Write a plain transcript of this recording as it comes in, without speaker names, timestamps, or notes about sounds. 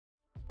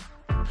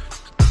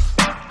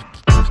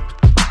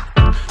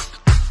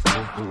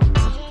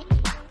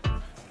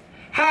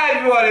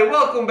everyone and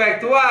welcome back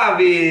to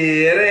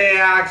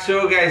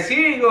avreactshow, guys.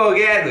 Here you go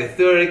again with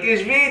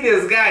Turkish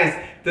videos, guys.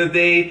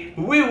 Today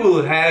we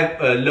will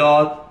have a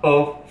lot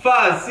of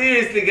fun.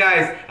 Seriously,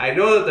 guys, I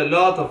know that a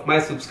lot of my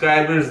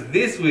subscribers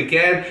this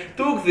weekend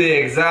took the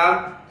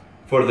exam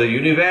for the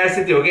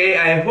university, okay?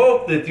 I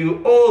hope that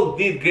you all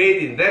did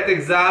great in that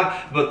exam,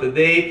 but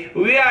today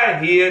we are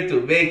here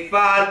to make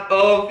fun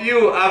of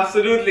you.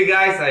 Absolutely,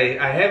 guys. I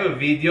have a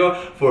video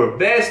for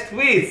best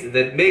tweets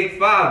that make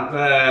fun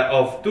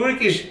of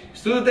Turkish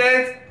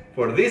students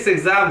for this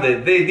exam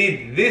that they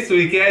did this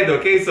weekend,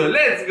 okay? So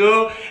let's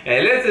go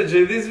and let's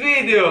enjoy this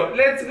video.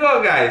 Let's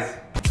go, guys.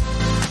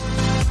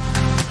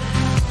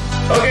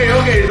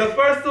 Okay, the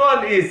first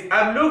one is,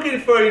 I'm looking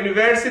for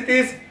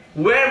universities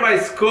where my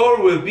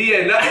score will be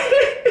enough.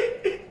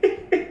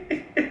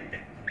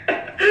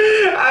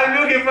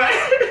 I'm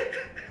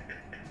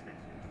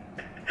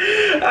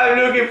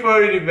looking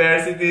for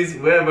universities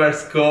where my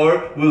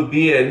score will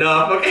be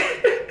enough, okay?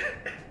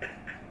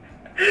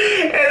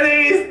 And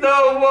there is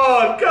no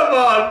one. Come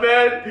on,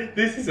 man.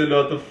 This is a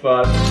lot of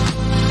fun.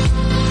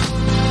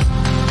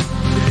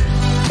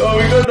 So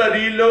we got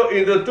Danilo.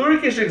 In the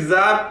Turkish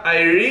exam,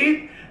 I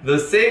read the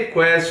same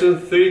question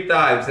 3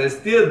 times and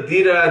still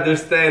didn't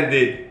understand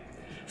it.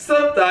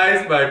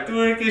 Sometimes my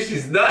Turkish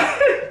is not.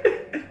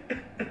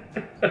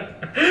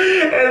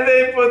 And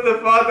they put the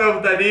photo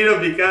of Danilo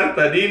because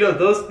Danilo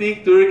don't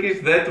speak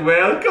Turkish that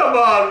well. Come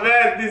on,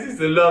 man, this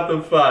is a lot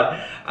of fun.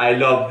 I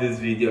love this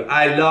video.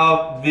 I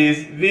love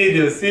this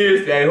video.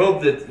 Seriously, I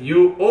hope that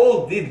you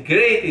all did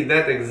great in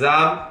that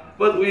exam,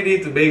 but we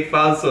need to make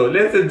fun, so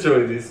let's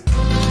enjoy this.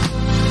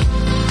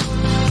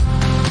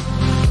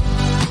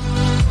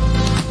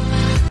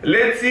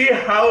 Let's see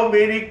how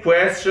many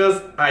questions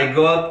I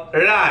got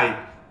right.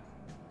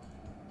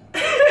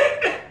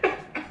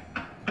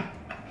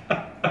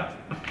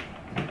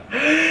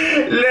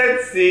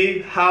 Let's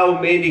see how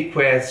many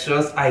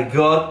questions I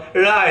got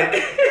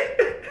right.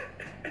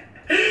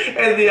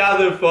 And the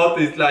other photo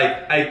is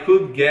like, I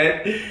could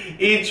get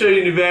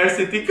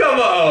inter-university. Come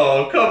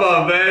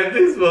on, man.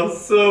 This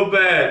was so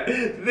bad.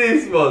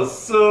 This was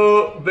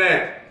so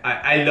bad.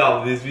 I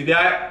love this video.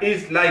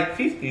 It's like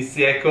 50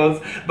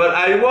 seconds, but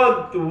I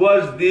want to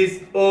watch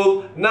this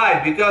all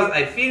night because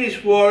I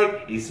finished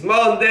work. It's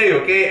Monday,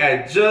 okay?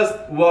 I just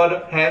want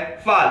to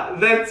have fun.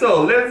 That's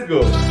all. Let's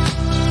go.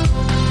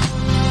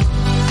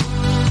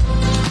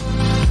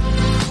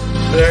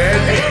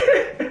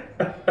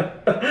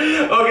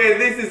 Okay,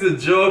 this is a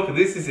joke.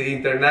 This is an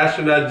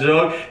international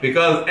joke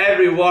because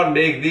everyone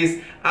make this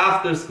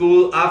after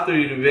school, after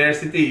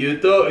university. You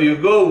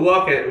go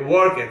work at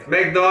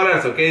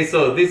McDonald's. Okay,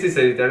 so this is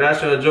an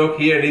international joke.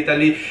 Here in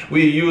Italy,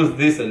 we use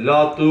this a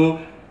lot too.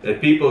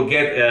 People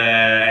get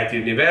at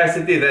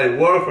university, then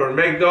work for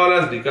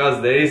McDonald's because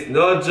there is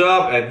no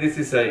job, and this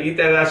is an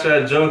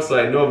international joke, so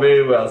I know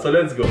very well. So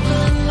let's go.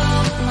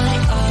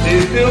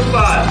 It's still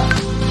fun,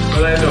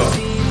 but I know.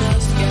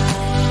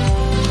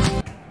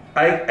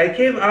 I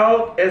came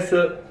out as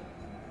a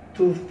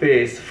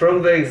toothpaste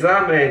from the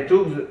exam, and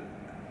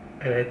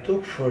I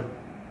took for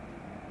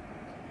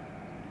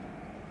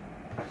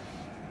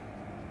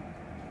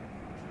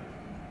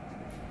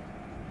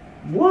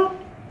what?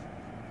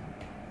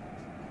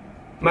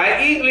 My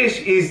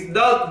English is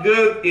not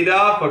good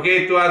enough,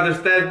 okay, to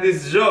understand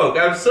this joke.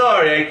 I'm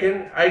sorry.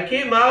 I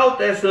came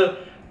out as a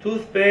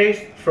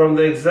toothpaste from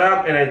the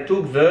exam, and I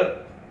took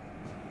the.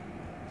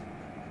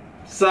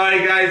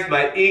 Sorry, guys,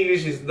 my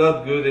English is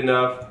not good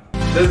enough.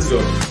 Let's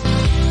go.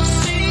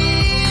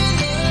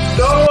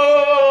 No,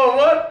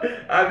 what?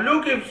 I'm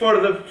looking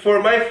for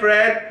my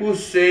friend who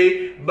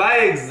say my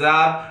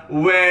exam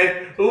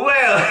went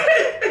well.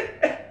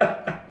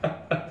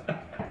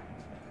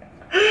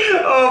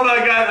 Oh my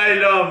God, I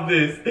love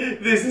this.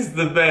 This is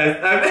the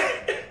best.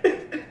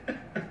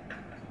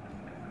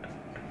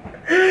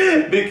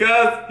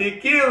 Because he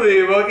killed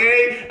him,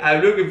 okay?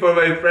 I'm looking for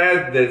my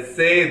friend that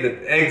say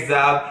that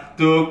exam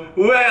took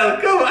well.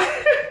 Come on.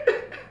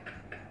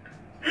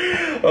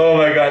 Oh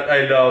my God,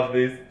 I love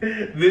this.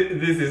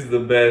 This is the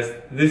best.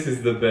 This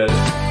is the best.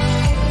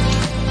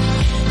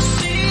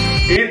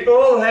 It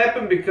all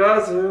happened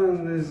because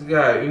this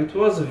guy. It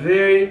was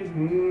very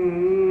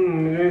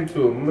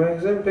too. My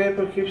exam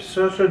paper keeps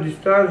social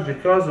distance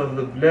because of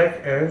the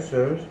black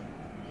answers.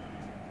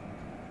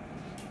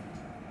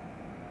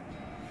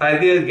 I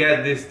didn't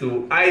get this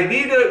too. I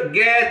didn't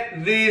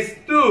get this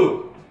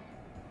too.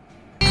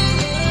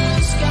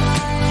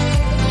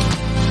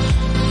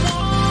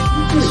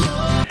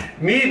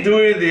 Me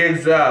during the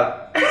exam.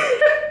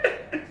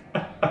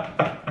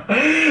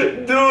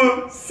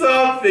 Do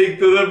something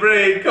to the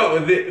brain.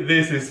 Come,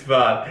 this is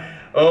fun.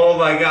 Oh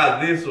my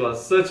God, this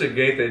was such a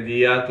great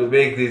idea. To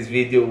make this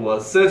video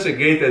was such a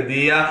great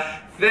idea.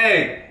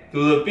 Thank to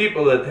the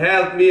people that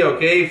helped me,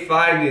 okay,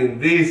 finding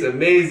these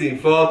amazing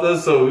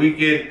photos, so we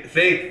can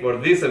thank for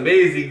this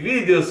amazing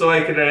video so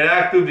I can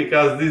react to,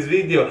 because this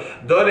video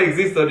don't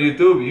exist on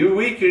YouTube.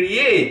 We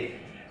create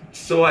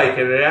so I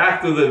can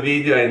react to the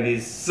video, and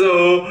it's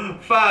so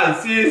fun.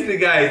 Seriously,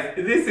 guys,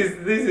 this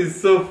is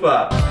so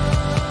fun.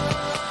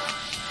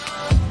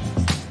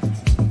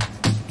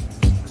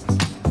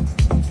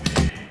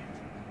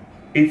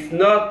 It's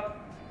not.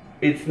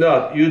 It's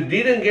not. You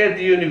didn't get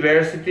the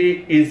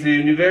university. It's the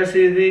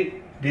university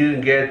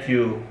didn't get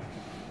you.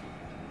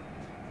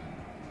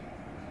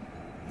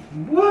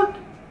 What?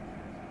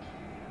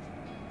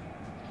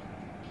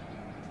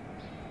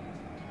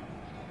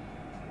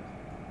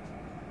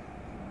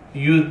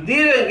 You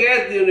didn't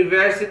get the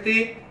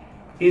university.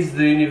 It's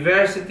the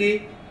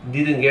university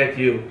didn't get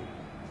you.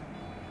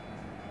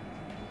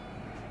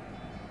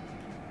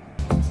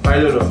 I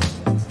don't know.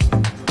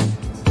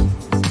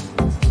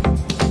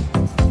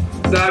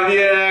 The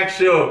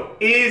avreactshow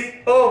is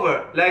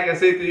over. Like I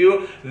said to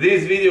you,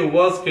 this video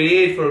was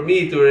created for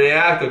me to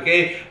react,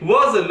 okay?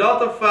 Was a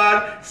lot of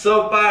fun.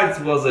 Some parts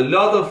was a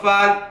lot of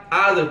fun.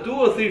 Other 2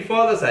 or 3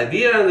 photos I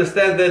didn't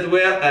understand that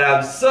well, and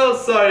I'm so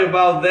sorry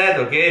about that,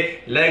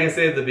 okay? Like I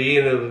said at the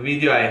beginning of the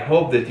video, I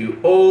hope that you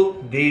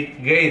all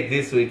did great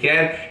this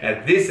weekend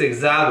at this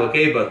exam,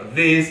 okay? But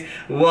this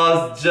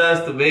was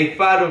just to make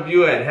fun of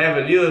you and have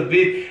a little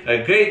bit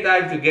a great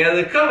time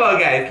together. Come on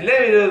guys,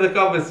 let me know in the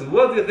comments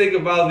what you think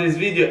about this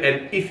video,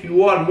 and if you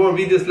want more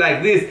videos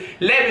like this,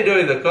 let me know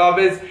in the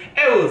comments,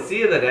 and we'll see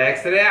you in the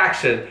next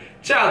reaction.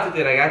 Ciao a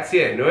tutti ragazzi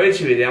e noi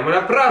ci vediamo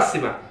alla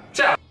prossima.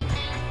 Ciao!